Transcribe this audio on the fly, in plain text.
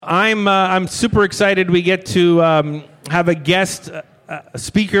I'm super excited we get to have a guest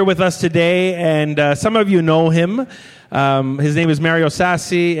speaker with us today, and some of you know him. His name is Mario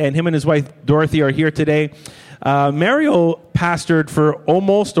Sassi, and him and his wife Dorothy are here today. Mario pastored for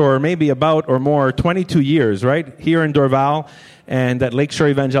almost, or maybe about or more, 22 years, right? Here in Dorval and at Lakeshore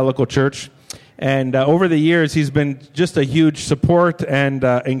Evangelical Church. And over the years, he's been just a huge support and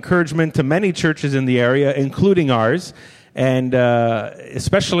encouragement to many churches in the area, including ours. And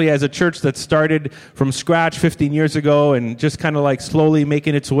especially as a church that started from scratch 15 years ago and just kind of like slowly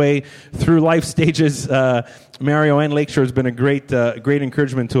making its way through life stages, Mario and Lakeshore has been a great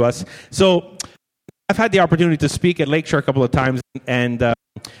encouragement to us. So I've had the opportunity to speak at Lakeshore a couple of times, and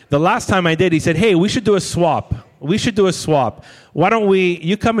the last time I did, he said, "Hey, we should do a swap. Why don't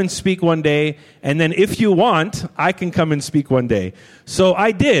you come and speak one day, and then if you want, I can come and speak one day." So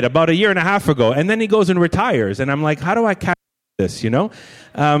I did about a year and a half ago, and then he goes and retires, and I'm like, how do I catch this,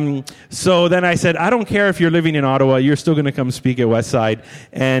 So then I said, I don't care if you're living in Ottawa, you're still going to come speak at Westside.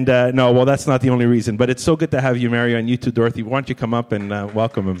 And that's not the only reason, but it's so good to have you, Mario, and you too, Dorothy. Why don't you come up and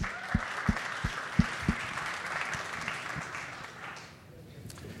welcome him?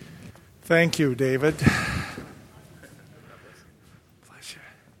 Thank you, David.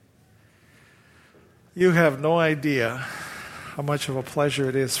 You have no idea how much of a pleasure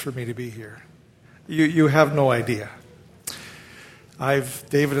it is for me to be here. You have no idea.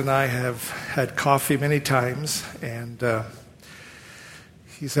 David and I have had coffee many times, and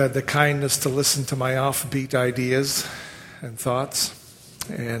he's had the kindness to listen to my offbeat ideas and thoughts.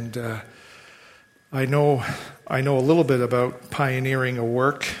 And I know a little bit about pioneering a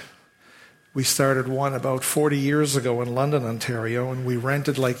work. We started one about 40 years ago in London, Ontario, and we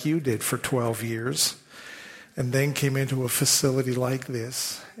rented like you did for 12 years. And then came into a facility like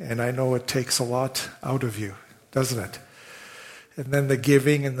this, and I know it takes a lot out of you, doesn't it? And then the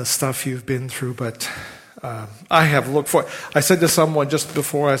giving and the stuff you've been through, but I said to someone just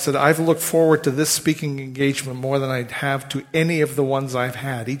before, I've looked forward to this speaking engagement more than I'd have to any of the ones I've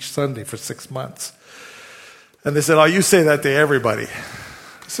had each Sunday for 6 months. And they said, "Oh, you say that to everybody."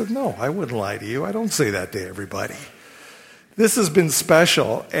 I said, "No, I wouldn't lie to you. I don't say that to everybody." This has been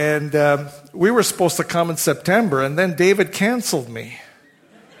special, and we were supposed to come in September, and then David canceled me.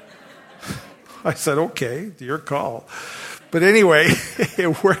 I said, "Okay, your call." But anyway,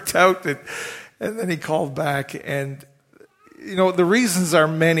 it worked out, and then he called back, and the reasons are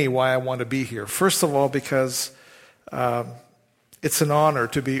many why I want to be here. First of all, because it's an honor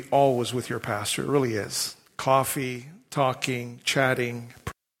to be always with your pastor. It really is. Coffee, talking, chatting,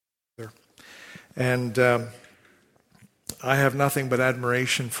 and I have nothing but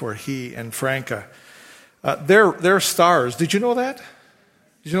admiration for he and Franca. They're stars. Did you know that?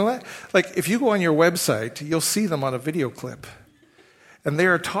 Did you know that? Like, if you go on your website, you'll see them on a video clip. And they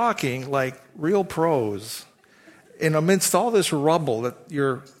are talking like real pros in amidst all this rubble that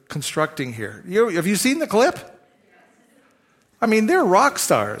you're constructing here. Have you seen the clip? I mean, they're rock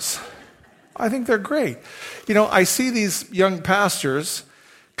stars. I think they're great. I see these young pastors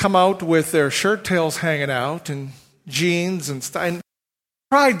come out with their shirt tails hanging out and jeans and stuff. I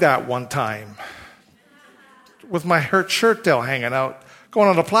tried that one time with my shirt tail hanging out, going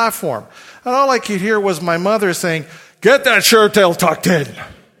on a platform. And all I could hear was my mother saying, "Get that shirt tail tucked in."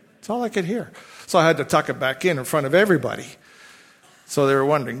 That's all I could hear. So I had to tuck it back in front of everybody. So they were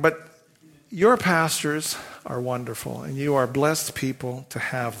wondering. But your pastors are wonderful, and you are blessed people to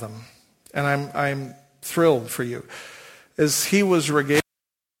have them. And I'm thrilled for you. As he was regaling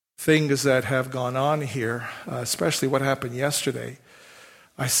things that have gone on here, especially what happened yesterday,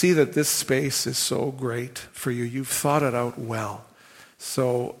 I see that this space is so great for you. You've thought it out well.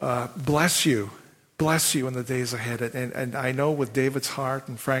 So bless you in the days ahead. And I know with David's heart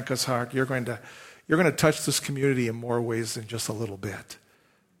and Franca's heart, you're going to touch this community in more ways than just a little bit.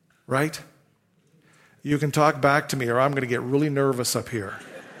 Right? You can talk back to me, or I'm going to get really nervous up here.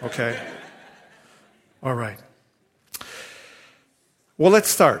 Okay? All right. Well, let's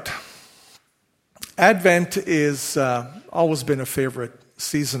start. Advent is always been a favorite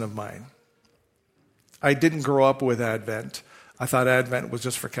season of mine. I didn't grow up with Advent. I thought Advent was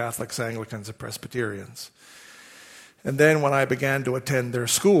just for Catholics, Anglicans, and Presbyterians. And then when I began to attend their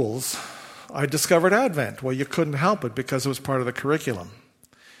schools, I discovered Advent. Well, you couldn't help it because it was part of the curriculum.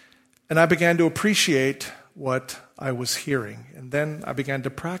 And I began to appreciate what I was hearing. And then I began to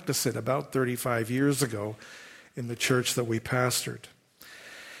practice it about 35 years ago in the church that we pastored.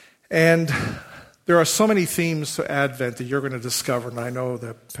 And there are so many themes to Advent that you're going to discover, and I know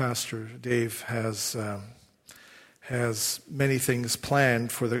that Pastor Dave has many things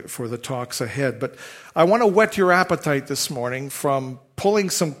planned for the talks ahead. But I want to whet your appetite this morning from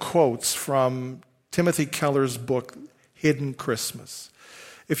pulling some quotes from Timothy Keller's book, Hidden Christmas.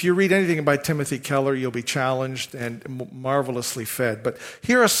 If you read anything by Timothy Keller, you'll be challenged and marvelously fed. But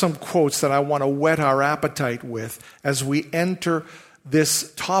here are some quotes that I want to whet our appetite with as we enter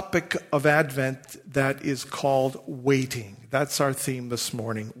this topic of Advent that is called waiting. That's our theme this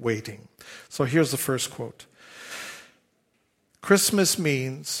morning, waiting. So here's the first quote. Christmas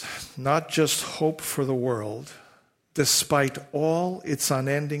means not just hope for the world, despite all its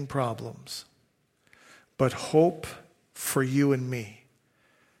unending problems, but hope for you and me,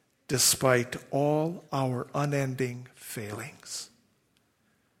 despite all our unending failings.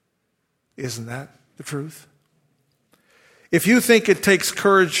 Isn't that the truth? If you think it takes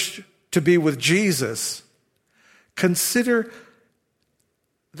courage to be with Jesus, consider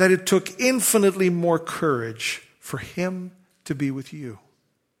that it took infinitely more courage for him to be with you.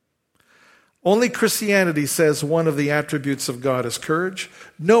 Only Christianity says one of the attributes of God is courage.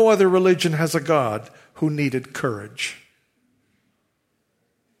 No other religion has a God who needed courage.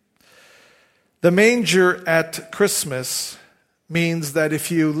 The manger at Christmas means that if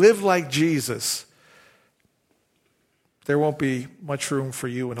you live like Jesus, there won't be much room for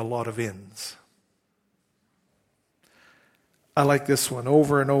you in a lot of inns. I like this one.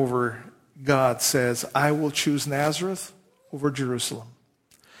 Over and over, God says, I will choose Nazareth over Jerusalem.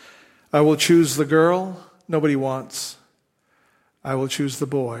 I will choose the girl nobody wants. I will choose the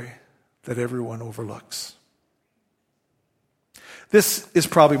boy that everyone overlooks. This is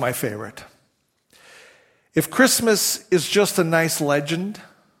probably my favorite. If Christmas is just a nice legend,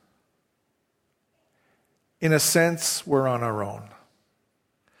 in a sense, we're on our own.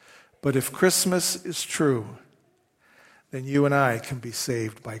 But if Christmas is true, then you and I can be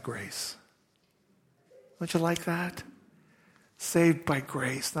saved by grace. Don't you like that? Saved by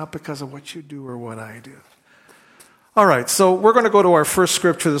grace, not because of what you do or what I do. All right, so we're going to go to our first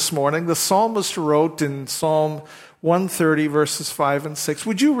scripture this morning. The psalmist wrote in Psalm 130, verses 5 and 6.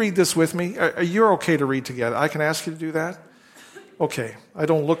 Would you read this with me? You're okay to read together. I can ask you to do that? Okay. I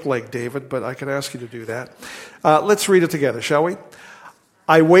don't look like David, but I can ask you to do that. Let's read it together, shall we?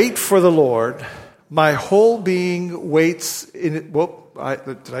 I wait for the Lord. My whole being waits in it. Well,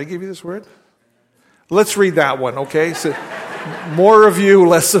 did I give you this word? Let's read that one, okay? So, more of you,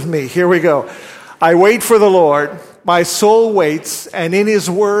 less of me. Here we go. I wait for the Lord. My soul waits, and in his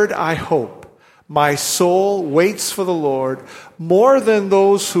word I hope. My soul waits for the Lord more than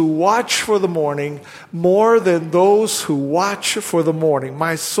those who watch for the morning, more than those who watch for the morning.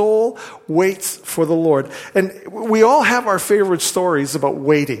 My soul waits for the Lord. And we all have our favorite stories about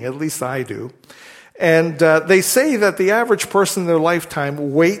waiting, at least I do. And they say that the average person in their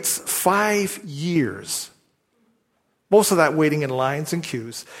lifetime waits 5 years. Most of that waiting in lines and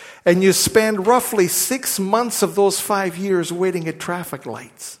queues. And you spend roughly 6 months of those 5 years waiting at traffic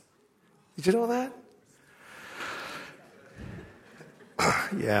lights. Did you know that?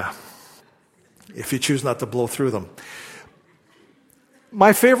 Yeah. If you choose not to blow through them.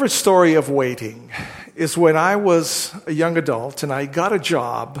 My favorite story of waiting is when I was a young adult and I got a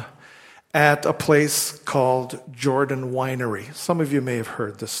job at a place called Jordan Winery. Some of you may have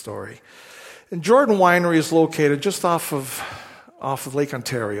heard this story. And Jordan Winery is located just off of Lake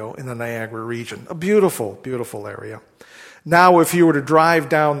Ontario in the Niagara region. A beautiful, beautiful area. Now, if you were to drive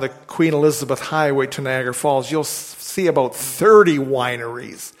down the Queen Elizabeth Highway to Niagara Falls, you'll see about 30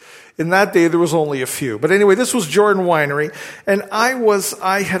 wineries. In that day, there was only a few. But anyway, this was Jordan Winery, and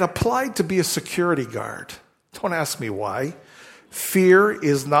I had applied to be a security guard. Don't ask me why. Fear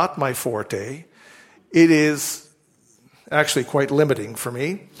is not my forte. It is actually quite limiting for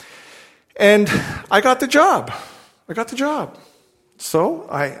me. And I got the job. So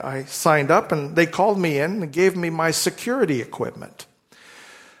I signed up, and they called me in and gave me my security equipment.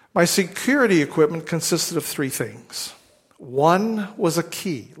 My security equipment consisted of 3 things. One was a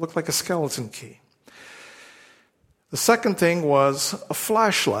key, it looked like a skeleton key. The second thing was a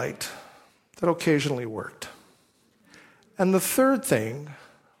flashlight that occasionally worked. And the third thing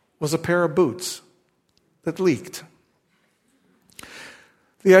was a pair of boots that leaked.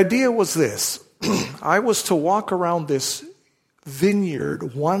 The idea was this. I was to walk around this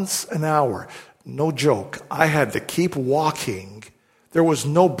vineyard once an hour. No joke. I had to keep walking. There was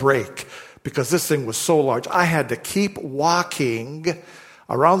no break because this thing was so large. I had to keep walking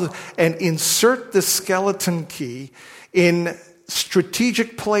around and insert the skeleton key in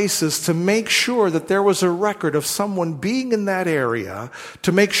strategic places to make sure that there was a record of someone being in that area,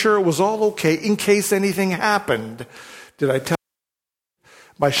 to make sure it was all okay in case anything happened. Did I tell you?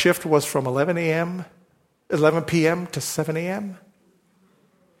 My shift was from 11 p.m. to 7 a.m.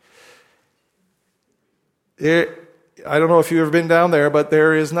 I don't know if you've ever been down there, but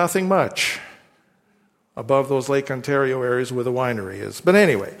there is nothing much above those Lake Ontario areas where the winery is. But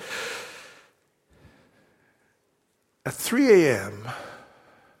anyway, at 3 a.m.,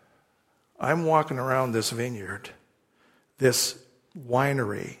 I'm walking around this vineyard, this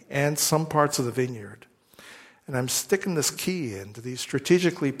winery, and some parts of the vineyard, and I'm sticking this key into these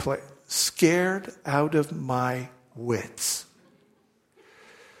strategically scared out of my wits.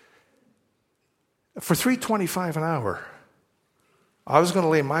 For $3.25 an hour, I was going to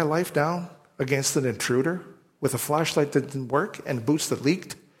lay my life down against an intruder with a flashlight that didn't work and boots that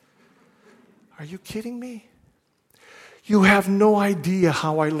leaked? Are you kidding me? You have no idea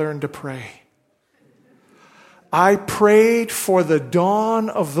how I learned to pray. I prayed for the dawn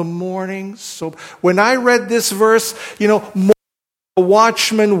of the morning. So when I read this verse,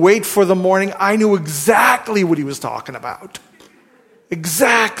 watchmen wait for the morning, I knew exactly what he was talking about.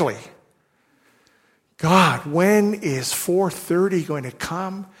 Exactly. God, when is 4:30 going to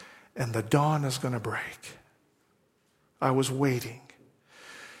come and the dawn is going to break? I was waiting.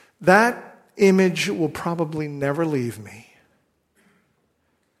 That image will probably never leave me.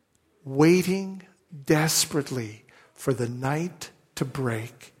 Waiting desperately for the night to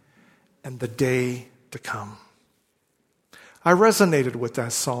break and the day to come. I resonated with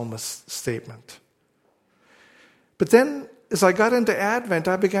that psalmist's statement. But then, as I got into Advent,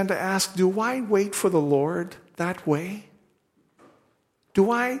 I began to ask, do I wait for the Lord that way?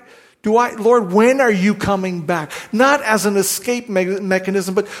 Do I, Lord, when are you coming back? Not as an escape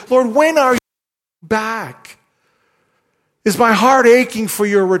mechanism, but Lord, when are you back? Is my heart aching for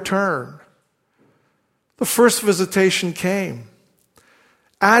your return? The first visitation came.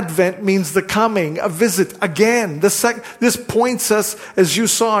 Advent means the coming, a visit again. This points us, as you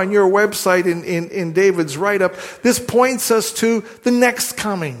saw on your website in David's write-up, this points us to the next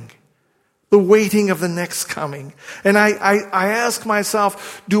coming, the waiting of the next coming. And I ask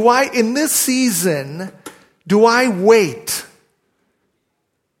myself, in this season, do I wait?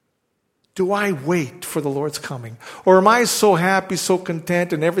 Do I wait for the Lord's coming? Or am I so happy, so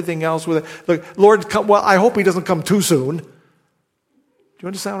content, and everything else with it? Like, Lord, I hope he doesn't come too soon. Do you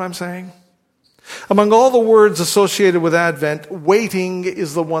understand what I'm saying? Among all the words associated with Advent, waiting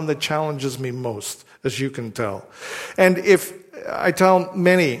is the one that challenges me most, as you can tell. And if I tell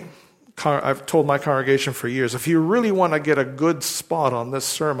many, I've told my congregation for years, if you really want to get a good spot on this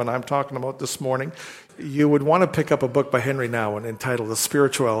sermon I'm talking about this morning, you would want to pick up a book by Henry Nouwen entitled The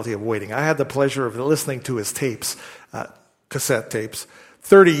Spirituality of Waiting. I had the pleasure of listening to his tapes, cassette tapes,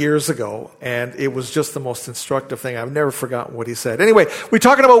 30 years ago, and it was just the most instructive thing. I've never forgotten what he said. Anyway, we're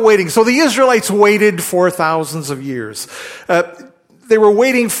talking about waiting. So the Israelites waited for thousands of years. They were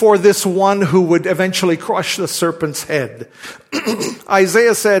waiting for this one who would eventually crush the serpent's head.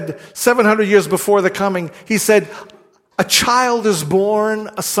 Isaiah said, 700 years before the coming, he said, a child is born,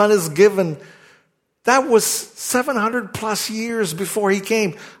 a son is given. That was 700 plus years before he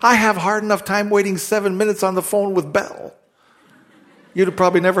came. I have hard enough time waiting 7 minutes on the phone with Bell. You'd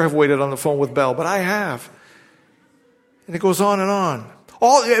probably never have waited on the phone with Bell, but I have. And it goes on and on.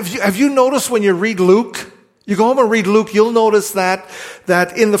 Have you noticed when you read Luke? You go home and read Luke, you'll notice that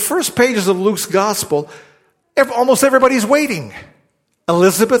in the first pages of Luke's gospel, almost everybody's waiting.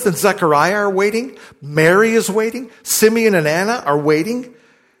 Elizabeth and Zechariah are waiting. Mary is waiting. Simeon and Anna are waiting.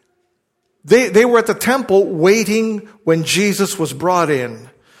 They were at the temple waiting when Jesus was brought in.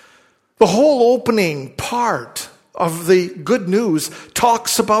 The whole opening part of the good news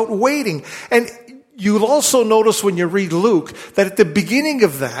talks about waiting. And you'll also notice when you read Luke that at the beginning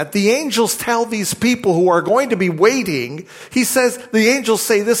of that, the angels tell these people who are going to be waiting, the angels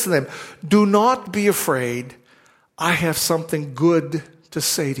say this to them, do not be afraid. I have something good to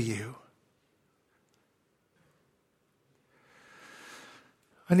say to you.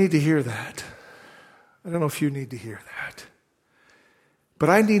 I need to hear that. I don't know if you need to hear that. But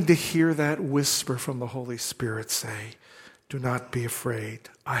I need to hear that whisper from the Holy Spirit say, do not be afraid.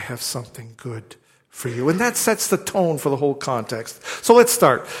 I have something good for you. And that sets the tone for the whole context. So let's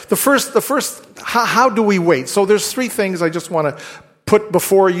start. The first, how do we wait? So there's three things I just want to put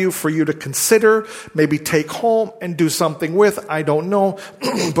before you for you to consider, maybe take home and do something with. I don't know,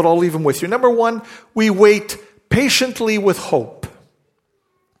 but I'll leave them with you. Number one, we wait patiently with hope.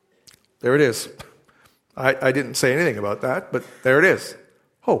 There it is. I didn't say anything about that, but there it is.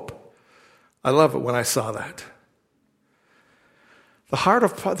 Hope. I love it when I saw that. The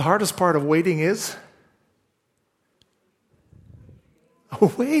hardest part of waiting is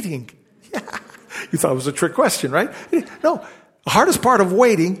waiting. Yeah. You thought it was a trick question, right? No. The hardest part of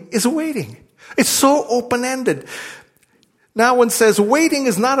waiting is waiting. It's so open-ended. Now one says, waiting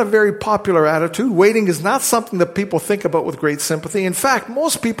is not a very popular attitude. Waiting is not something that people think about with great sympathy. In fact,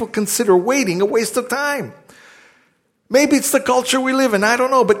 most people consider waiting a waste of time. Maybe it's the culture we live in, I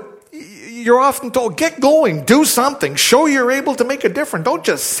don't know, but you're often told, get going, do something, show you're able to make a difference. Don't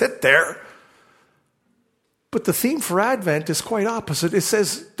just sit there. But the theme for Advent is quite opposite. It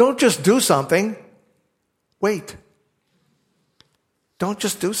says, don't just do something, wait. Don't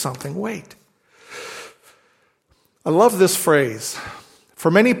just do something, wait. I love this phrase.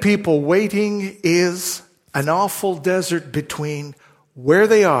 For many people, waiting is an awful desert between where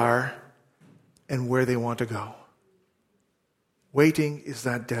they are and where they want to go. Waiting is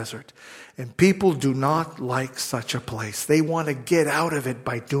that desert. And people do not like such a place. They want to get out of it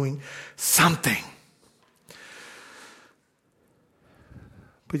by doing something.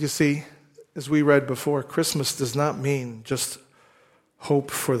 But you see, as we read before, Christmas does not mean just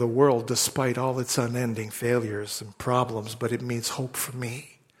hope for the world despite all its unending failures and problems, but it means hope for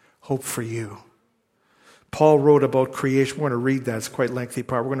me, hope for you. Paul wrote about creation. We're going to read that. It's quite a lengthy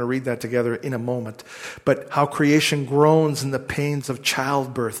part. We're going to read that together in a moment. But how creation groans in the pains of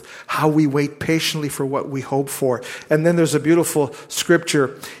childbirth, how we wait patiently for what we hope for. And then there's a beautiful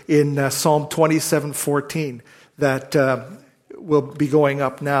scripture in Psalm 27:14 that will be going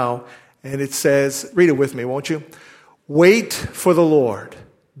up now. And it says, read it with me, won't you? Wait for the Lord.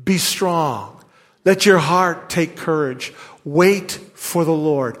 Be strong. Let your heart take courage. Wait for the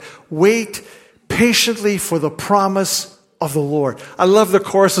Lord. Wait patiently for the promise of the Lord. I love the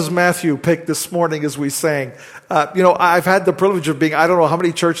choruses Matthew picked this morning as we sang. I've had the privilege of being, I don't know how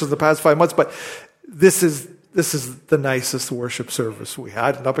many churches in the past 5 months, but this is the nicest worship service we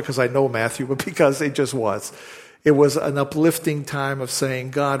had. Not because I know Matthew, but because it just was. It was an uplifting time of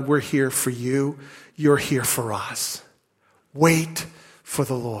saying, God, we're here for you. You're here for us. Wait for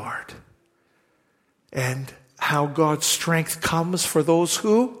the Lord. And how God's strength comes for those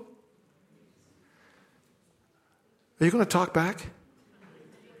who? Are you going to talk back?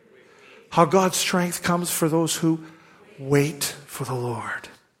 How God's strength comes for those who wait for the Lord.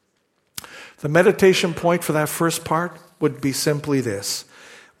 The meditation point for that first part would be simply this.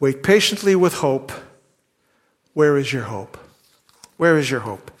 Wait patiently with hope. Where is your hope? Where is your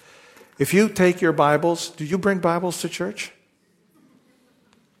hope? If you take your Bibles, do you bring Bibles to church?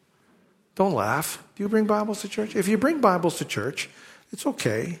 Don't laugh. Do you bring Bibles to church? If you bring Bibles to church, it's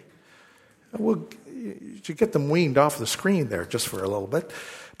okay. You should get them weaned off the screen there just for a little bit.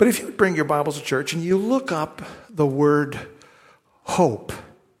 But if you bring your Bibles to church and you look up the word hope,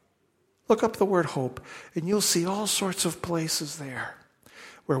 and you'll see all sorts of places there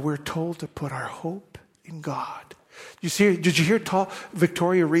where we're told to put our hope in God. Did you hear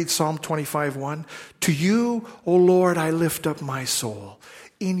Victoria read Psalm 25:1? To you, O Lord, I lift up my soul.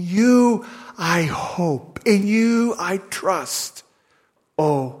 In you I hope. In you I trust.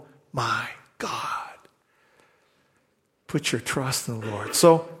 Oh my God. Put your trust in the Lord.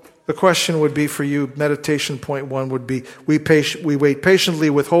 So the question would be for you, meditation point 1 would be, we wait patiently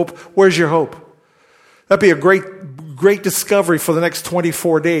with hope. Where's your hope? That'd be a great discovery for the next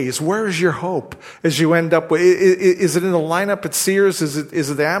 24 days. Where is your hope as you end up with? Is it in the lineup at Sears? Is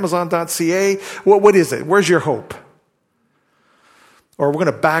it the Amazon.ca? What is it? Where's your hope? Or we're going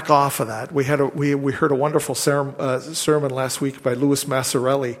to back off of that. We heard a wonderful sermon last week by Louis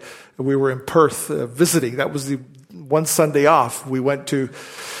Massarelli. We were in Perth visiting. That was the one Sunday off. We went to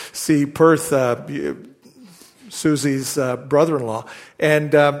see Perth, Susie's brother-in-law.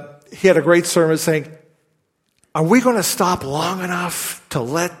 And he had a great sermon saying, are we going to stop long enough to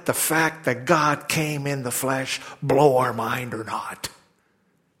let the fact that God came in the flesh blow our mind or not?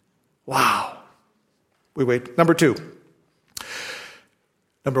 Wow. We wait. Number 2.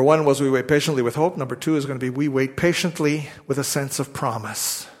 Number 1 was we wait patiently with hope. Number 2 is going to be we wait patiently with a sense of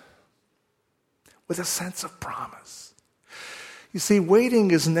promise. With a sense of promise. You see,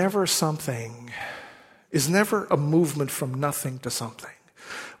 waiting is never a movement from nothing to something.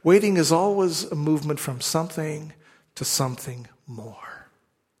 Waiting is always a movement from something to something more.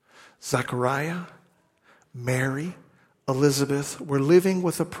 Zechariah, Mary, Elizabeth were living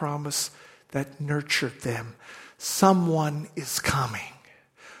with a promise that nurtured them. Someone is coming.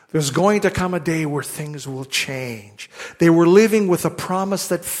 There's going to come a day where things will change. They were living with a promise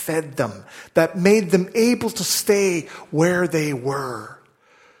that fed them, that made them able to stay where they were.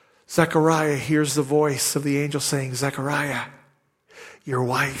 Zechariah hears the voice of the angel saying, Zechariah, your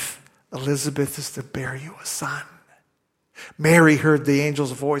wife Elizabeth is to bear you a son. Mary heard the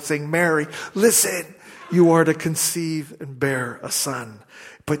angel's voice saying, Mary, listen, you are to conceive and bear a son.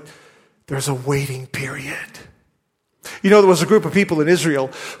 But there's a waiting period. You know, there was a group of people in Israel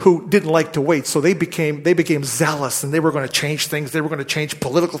who didn't like to wait, so they became zealous, and they were going to change things. They were going to change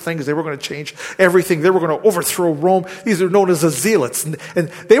political things. They were going to change everything. They were going to overthrow Rome. These are known as the zealots, and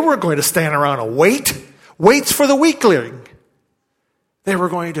they weren't going to stand around and wait. Wait's for the weakling. They were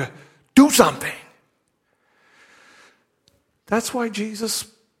going to do something. That's why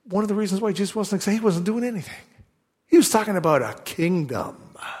one of the reasons why Jesus wasn't excited, he wasn't doing anything. He was talking about a kingdom.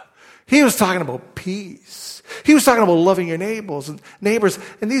 He was talking about peace. He was talking about loving your neighbors.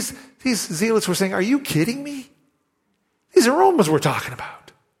 And these zealots were saying, are you kidding me? These are Romans we're talking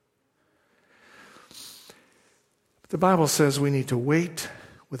about. The Bible says we need to wait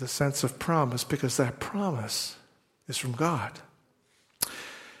with a sense of promise because that promise is from God.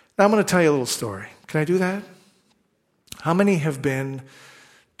 Now I'm going to tell you a little story. Can I do that? How many have been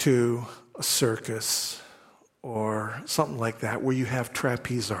to a circus or something like that where you have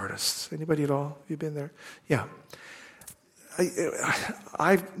trapeze artists? Anybody at all? Have you been there? Yeah.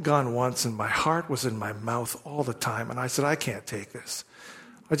 I've gone once and my heart was in my mouth all the time, and I said, I can't take this.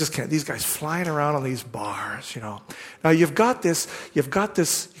 I just can't. These guys flying around on these bars, you know. Now you've got these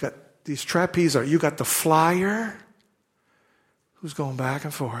trapeze artists. You've got the flyer who's going back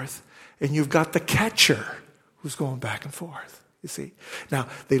and forth, and you've got the catcher who's going back and forth. You see? Now,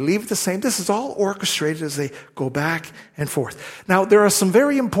 they leave it the same. This is all orchestrated as they go back and forth. Now, there are some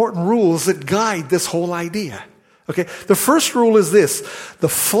very important rules that guide this whole idea. Okay? The first rule is this. The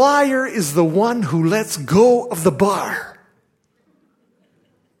flyer is the one who lets go of the bar.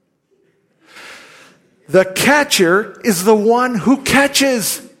 The catcher is the one who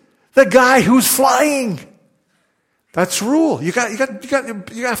catches the guy who's flying. That's rule. You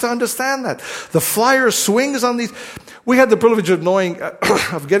have to understand that. The flyer swings on these. We had the privilege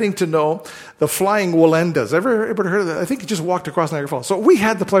of getting to know the flying Walendas. Ever heard of that? I think you just walked across Niagara Falls. So we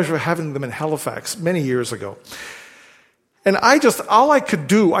had the pleasure of having them in Halifax many years ago. And all I could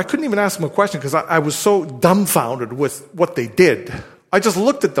do, I couldn't even ask them a question because I was so dumbfounded with what they did. I just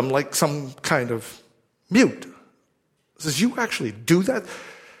looked at them like some kind of mute. I says, you actually do that?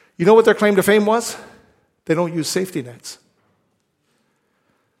 You know what their claim to fame was? They don't use safety nets.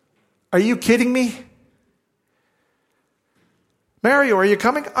 Are you kidding me? Mario, are you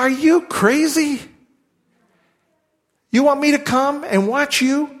coming? Are you crazy? You want me to come and watch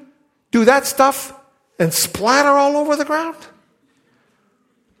you do that stuff and splatter all over the ground?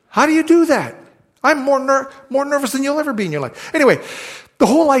 How do you do that? I'm more nervous than you'll ever be in your life. Anyway, the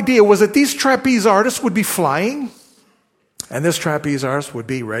whole idea was that these trapeze artists would be flying, and this trapeze artist would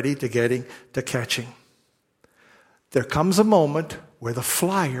be ready to catching. There comes a moment where the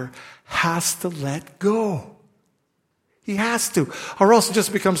flyer has to let go. He has to. Or else it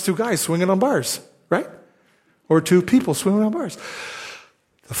just becomes two guys swinging on bars, right? Or two people swinging on bars.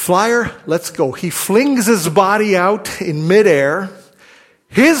 The flyer lets go. He flings his body out in midair.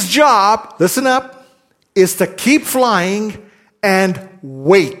 His job, listen up, is to keep flying and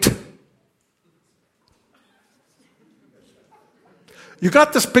wait. You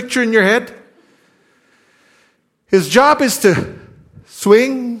got this picture in your head? His job is to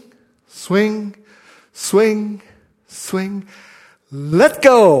swing, swing, swing, swing, let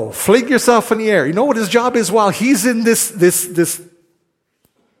go, fling yourself in the air. You know what his job is while he's in this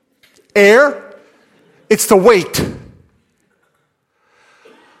air? It's to wait.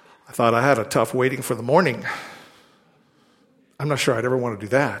 I thought I had a tough waiting for the morning. I'm not sure I'd ever want to do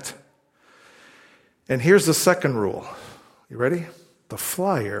that. And here's the second rule. You ready? The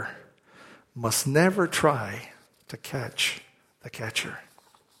flyer must never try to catch the catcher.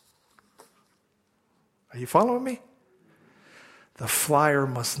 Are you following me? The flyer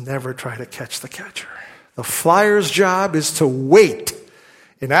must never try to catch the catcher. The flyer's job is to wait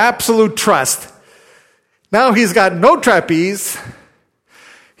in absolute trust. Now he's got no trapeze.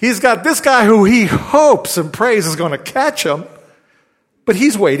 He's got this guy who he hopes and prays is going to catch him, but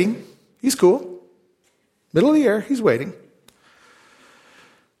he's waiting. He's cool. Middle of the air, he's waiting.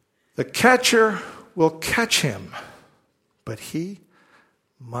 The catcher will catch him, but he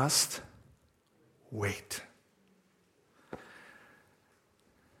must wait.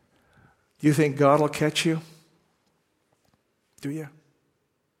 Do you think God will catch you? Do you?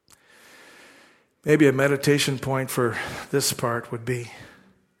 Maybe a meditation point for this part would be,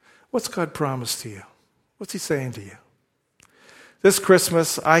 what's God promised to you? What's He saying to you? This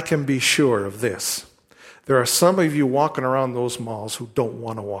Christmas, I can be sure of this. There are some of you walking around those malls who don't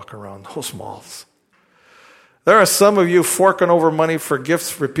want to walk around those malls. There are some of you forking over money for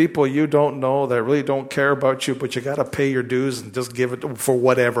gifts for people you don't know that really don't care about you, but you got to pay your dues and just give it for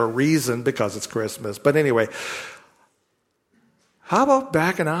whatever reason because it's Christmas. But anyway, how about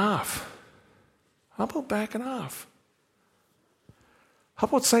backing off? How about backing off? How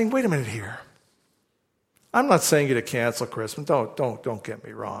about saying, wait a minute here. I'm not saying you to cancel Christmas. Don't get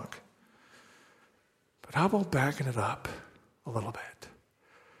me wrong. But how about backing it up a little bit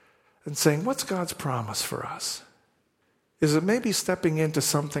and saying, what's God's promise for us? Is it maybe stepping into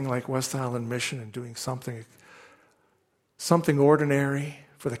something like West Island Mission and doing something ordinary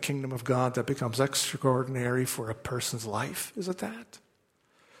for the kingdom of God that becomes extraordinary for a person's life? Is it that?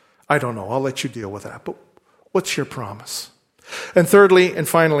 I don't know. I'll let you deal with that. But what's your promise? And thirdly and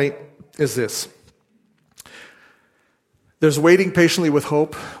finally is this. There's waiting patiently with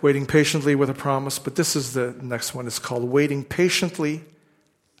hope, waiting patiently with a promise, but this is the next one. It's called waiting patiently,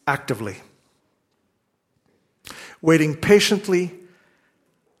 actively. Waiting patiently,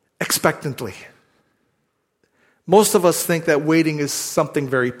 expectantly. Most of us think that waiting is something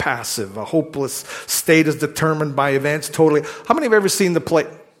very passive. A hopeless state is determined by events totally. How many have ever seen the play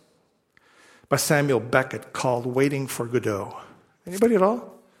by Samuel Beckett called Waiting for Godot? Anybody at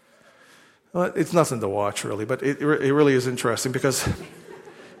all? Well, it's nothing to watch, really, but it really is interesting because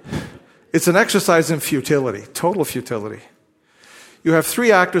it's an exercise in futility, total futility. You have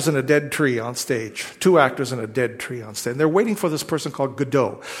 3 actors in a dead tree on stage, 2 actors in a dead tree on stage, and they're waiting for this person called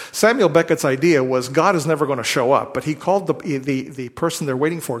Godot. Samuel Beckett's idea was God is never going to show up, but he called the person they're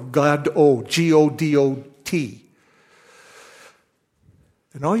waiting for Godot, G-O-D-O-T.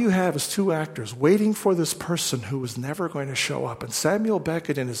 And all you have is 2 actors waiting for this person who is never going to show up. And Samuel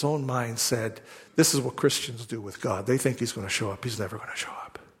Beckett, in his own mind, said, this is what Christians do with God. They think he's going to show up. He's never going to show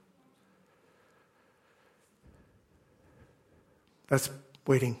up. That's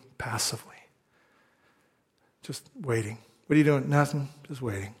waiting passively. Just waiting. What are you doing? Nothing. Just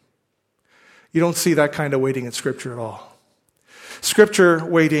waiting. You don't see that kind of waiting in Scripture at all. Scripture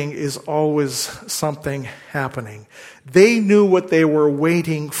waiting is always something happening. They knew what they were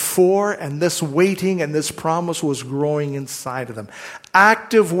waiting for, and this waiting and this promise was growing inside of them.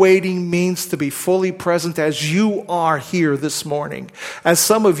 Active waiting means to be fully present as you are here this morning, as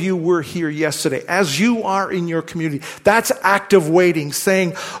some of you were here yesterday, as you are in your community. That's active waiting,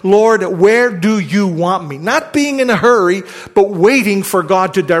 saying, Lord, where do you want me? Not being in a hurry, but waiting for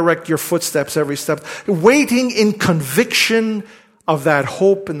God to direct your footsteps every step. Waiting in conviction of that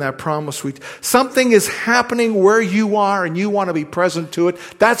hope and that promise. Something is happening where you are and you want to be present to it.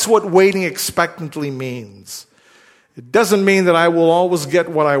 That's what waiting expectantly means. It doesn't mean that I will always get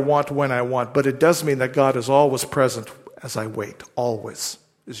what I want when I want, but it does mean that God is always present as I wait, always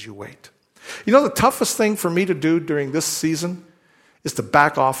as you wait. You know, the toughest thing for me to do during this season is to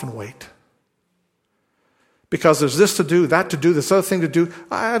back off and wait. Because there's this to do, that to do, this other thing to do.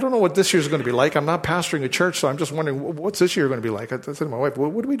 I don't know what this year's going to be like. I'm not pastoring a church, so I'm just wondering, what's this year going to be like? I said to my wife,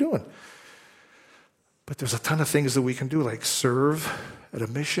 what are we doing? But there's a ton of things that we can do, like serve at a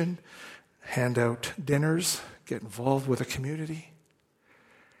mission, hand out dinners, get involved with a community.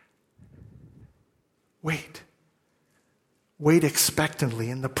 Wait. Wait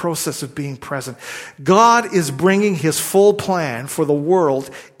expectantly in the process of being present. God is bringing His full plan for the world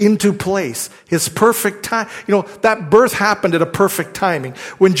into place. His perfect time. You know, that birth happened at a perfect timing.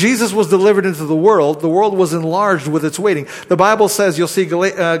 When Jesus was delivered into the world was enlarged with its waiting. The Bible says, you'll see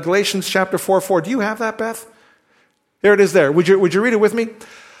Galatians chapter 4:4. Do you have that, Beth? There it is there. Would you read it with me?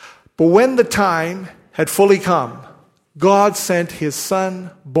 But when the time had fully come, God sent His Son,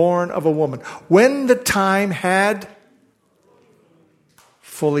 born of a woman. When the time had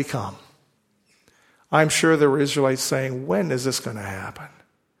fully come. I'm sure there were Israelites saying, when is this going to happen?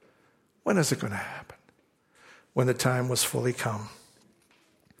 When is it going to happen? When the time was fully come.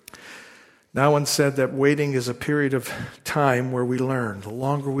 Now one said that waiting is a period of time where we learn. The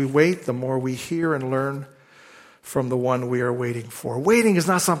longer we wait, the more we hear and learn from the one we are waiting for. Waiting is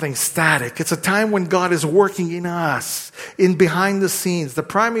not something static. It's a time when God is working in us, in behind the scenes. The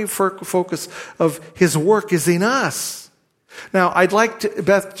primary focus of His work is in us. Now, I'd like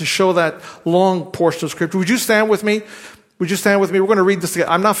Beth to show that long portion of Scripture. Would you stand with me? Would you stand with me? We're going to read this together.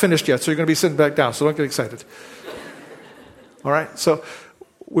 I'm not finished yet, so you're going to be sitting back down, so don't get excited. All right? So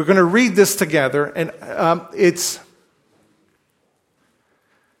we're going to read this together, and it's...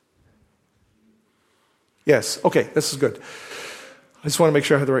 Yes, okay, this is good. I just want to make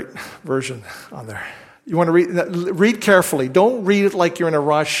sure I have the right version on there. You want to read carefully. Don't read it like you're in a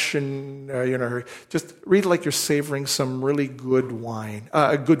rush and you're in a hurry. Just read it like you're savoring some really good wine,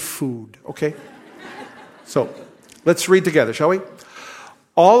 good food, okay? So, let's read together, shall we?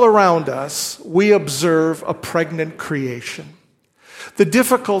 All around us, we observe a pregnant creation. The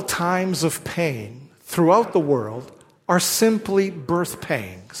difficult times of pain throughout the world are simply birth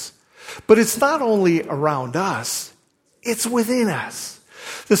pangs. But it's not only around us, it's within us.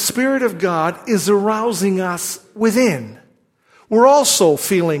 The Spirit of God is arousing us within. We're also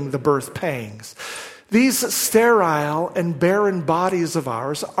feeling the birth pangs. These sterile and barren bodies of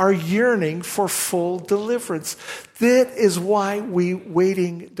ours are yearning for full deliverance. That is why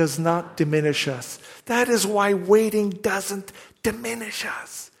waiting does not diminish us. That is why waiting doesn't diminish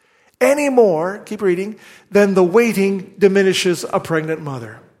us any more, keep reading, than the waiting diminishes a pregnant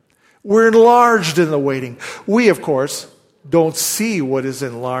mother. We're enlarged in the waiting. We, of course, don't see what is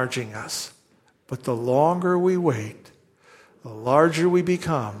enlarging us. But the longer we wait, the larger we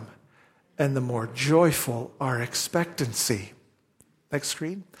become, and the more joyful our expectancy. Next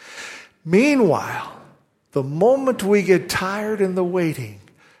screen. Meanwhile, the moment we get tired in the waiting,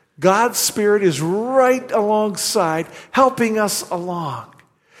 God's Spirit is right alongside, helping us along.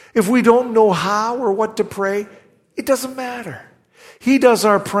 If we don't know how or what to pray, it doesn't matter. He does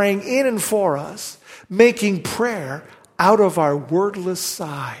our praying in and for us, making prayer out of our wordless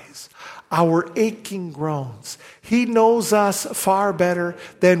sighs, our aching groans. He knows us far better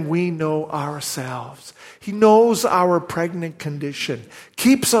than we know ourselves. He knows our pregnant condition,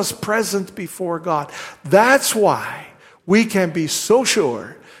 keeps us present before God. That's why we can be so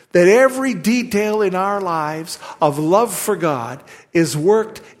sure that every detail in our lives of love for God is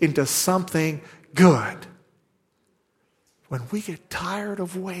worked into something good. When we get tired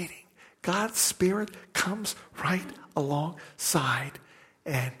of waiting, God's Spirit comes right alongside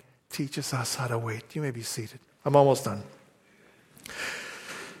and teaches us how to wait. You may be seated. I'm almost done.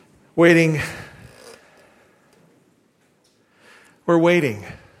 Waiting. We're waiting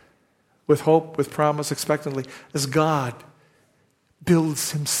with hope, with promise, expectantly, as God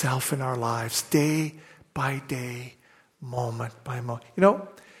builds himself in our lives day by day, moment by moment. You know,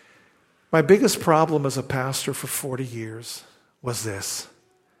 my biggest problem as a pastor for 40 years was this.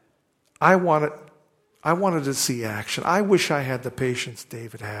 I wanted to see action. I wish I had the patience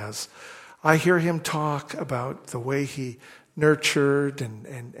David has. I hear him talk about the way he nurtured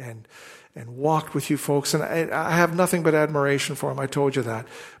and walked with you folks, and I have nothing but admiration for him. I told you that.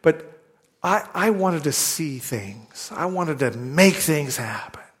 But I wanted to see things. I wanted to make things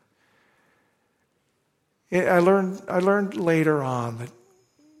happen. I learned later on that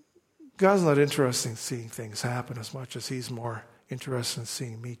God's not interested in seeing things happen as much as he's more interested in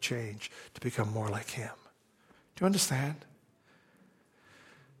seeing me change to become more like him. Do you understand?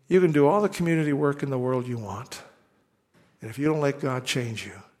 You can do all the community work in the world you want. And if you don't let God change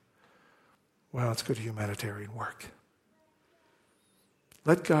you, well, it's good humanitarian work.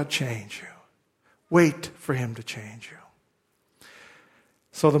 Let God change you. Wait for him to change you.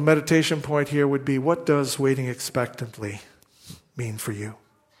 So the meditation point here would be, what does waiting expectantly mean for you?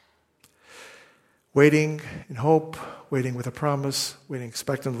 Waiting in hope, waiting with a promise, waiting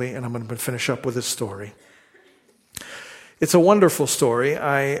expectantly, and I'm going to finish up with this story. It's a wonderful story.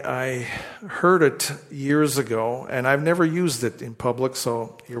 I heard it years ago, and I've never used it in public,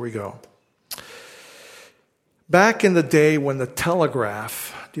 so here we go. Back in the day when the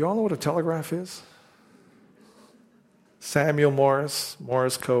telegraph, do you all know what a telegraph is? Samuel Morse,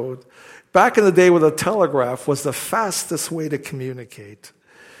 Morse code. Back in the day when the telegraph was the fastest way to communicate,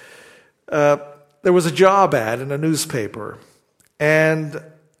 there was a job ad in a newspaper, and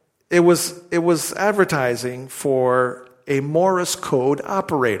it was advertising for a Morse code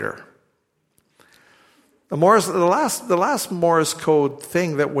operator. The last Morse code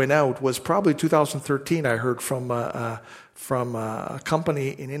thing that went out was probably 2013. I heard from a company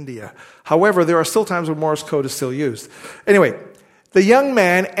in India. However, there are still times when Morse code is still used. Anyway, the young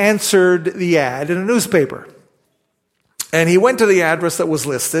man answered the ad in a newspaper. And he went to the address that was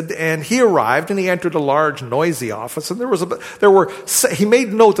listed, and he arrived, and he entered a large, noisy office. And he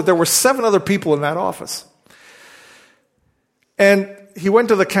made note that there were 7 other people in that office. And he went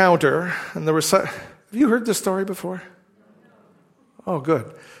to the counter, and there was. Have you heard this story before? Oh, good.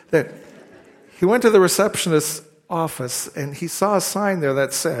 Then he went to the receptionist's office, and he saw a sign there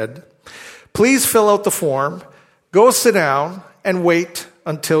that said, "Please fill out the form, go sit down, and wait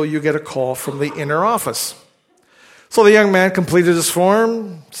until you get a call from the inner office." So the young man completed his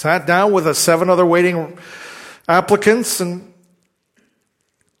form, sat down with the 7 other waiting applicants, and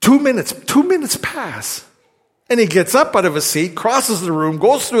 2 minutes pass. And he gets up out of his seat, crosses the room,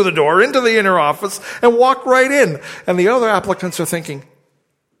 goes through the door into the inner office, and walked right in. And the other applicants are thinking,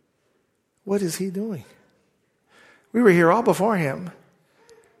 what is he doing? We were here all before him.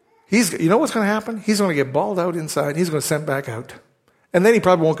 You know what's going to happen? He's going to get balled out inside. He's going to send back out. And then he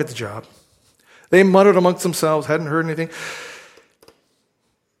probably won't get the job. They muttered amongst themselves, hadn't heard anything.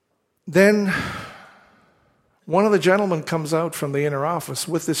 Then one of the gentlemen comes out from the inner office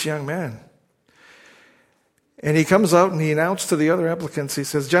with this young man. And he comes out and he announced to the other applicants, he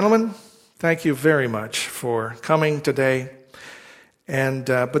says, "Gentlemen, thank you very much for coming today.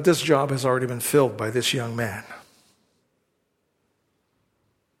 But this job has already been filled by this young man.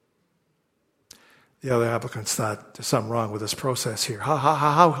 The other applicants thought there's something wrong with this process here.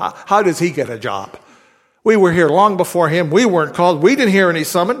 How does he get a job? We were here long before him. We weren't called. We didn't hear any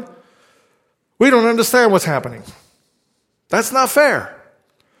summons. We don't understand what's happening. That's not fair.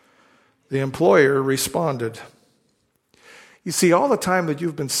 The employer responded, you see, all the time that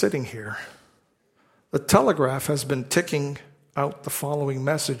you've been sitting here, the telegraph has been ticking out the following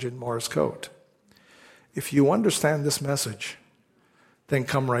message in Morse code. If you understand this message, then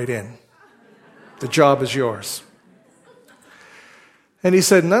come right in. The job is yours. And he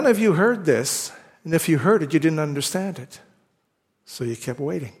said, none of you heard this, and if you heard it, you didn't understand it. So you kept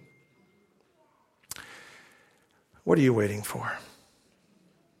waiting. What are you waiting for?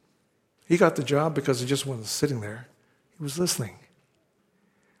 He got the job because he just wasn't sitting there. He was listening.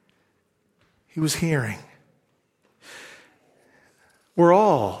 He was hearing. We're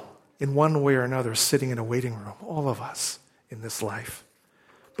all, in one way or another, sitting in a waiting room, all of us in this life.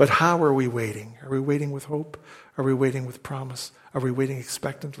 But how are we waiting? Are we waiting with hope? Are we waiting with promise? Are we waiting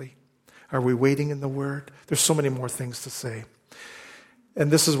expectantly? Are we waiting in the Word? There's so many more things to say. And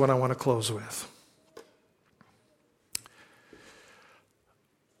this is what I want to close with.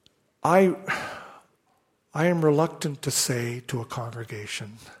 I am reluctant to say to a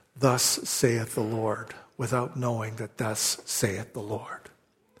congregation, thus saith the Lord, without knowing that thus saith the Lord.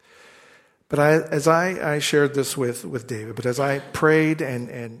 But as I shared this with David, but as I prayed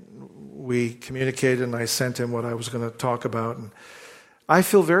and we communicated and I sent him what I was going to talk about, and I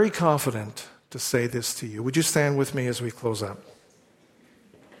feel very confident to say this to you. Would you stand with me as we close up?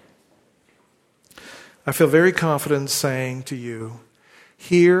 I feel very confident saying to you,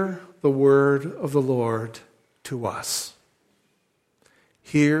 hear the word of the Lord to us.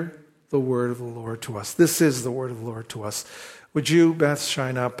 Hear the word of the Lord to us. This is the word of the Lord to us. Would you, Beth,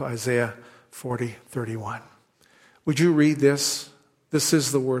 shine up Isaiah 40:31? Would you read this? This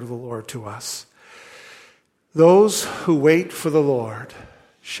is the word of the Lord to us. Those who wait for the Lord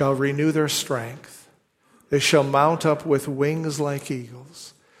shall renew their strength. They shall mount up with wings like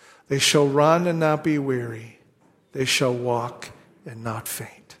eagles. They shall run and not be weary. They shall walk and not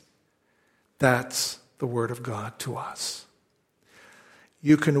faint. That's the word of God to us.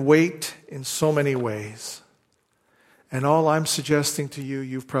 You can wait in so many ways. And all I'm suggesting to you,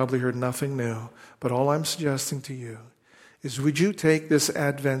 you've probably heard nothing new, but all I'm suggesting to you is would you take this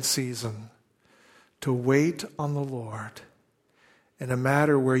Advent season to wait on the Lord in a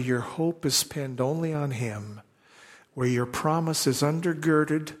matter where your hope is pinned only on Him, where your promise is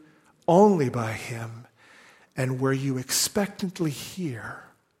undergirded only by Him, and where you expectantly hear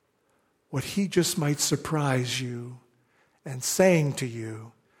what He just might surprise you and saying to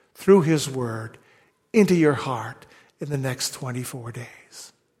you through His word into your heart in the next 24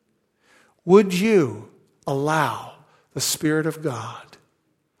 days. Would you allow the Spirit of God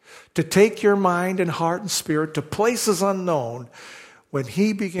to take your mind and heart and spirit to places unknown when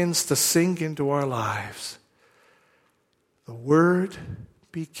He begins to sink into our lives? The Word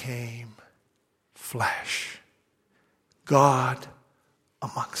became flesh. God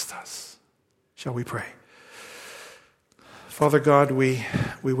amongst us. Shall we pray? Father God, we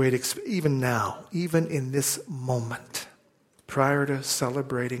wait even now, even in this moment, prior to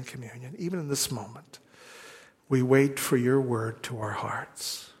celebrating communion, even in this moment, we wait for your word to our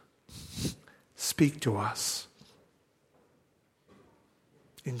hearts. Speak to us.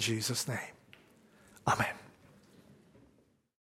 In Jesus' name, amen.